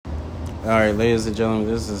All right, ladies and gentlemen,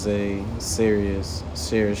 this is a serious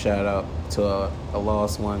shout out to a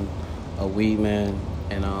lost one, a weed man,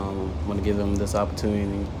 and want to give him this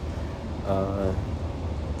opportunity to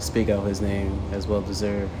speak out his name as well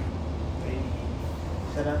deserved.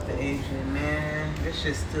 Shout out to Adrian, man. This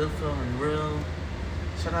shit's still feeling real.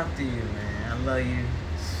 Shout out to you, man. I love you.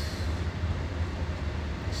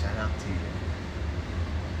 Shout out to you.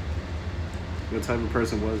 What type of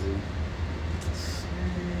person was he?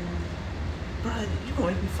 Bro, you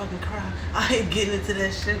gonna make me fucking cry. I ain't getting into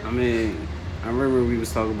that shit. I mean, I remember we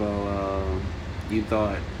was talking about you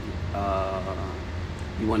thought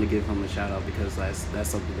you wanted to give him a shout out because that's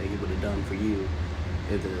something that he would have done for you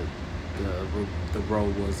if the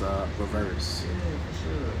role was reversed. Yeah, for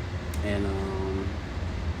sure. And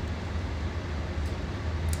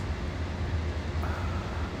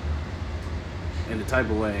in the type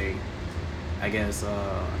of way, I guess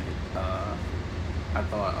I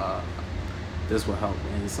thought this would help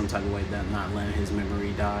in some type of way, that not letting his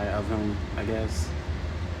memory die of him, I guess,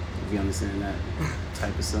 if you understand that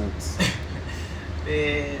type of sense.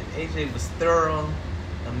 Man, AJ was thorough,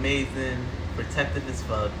 amazing, protective as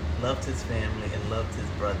fuck, loved his family and loved his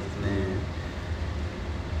brothers, man.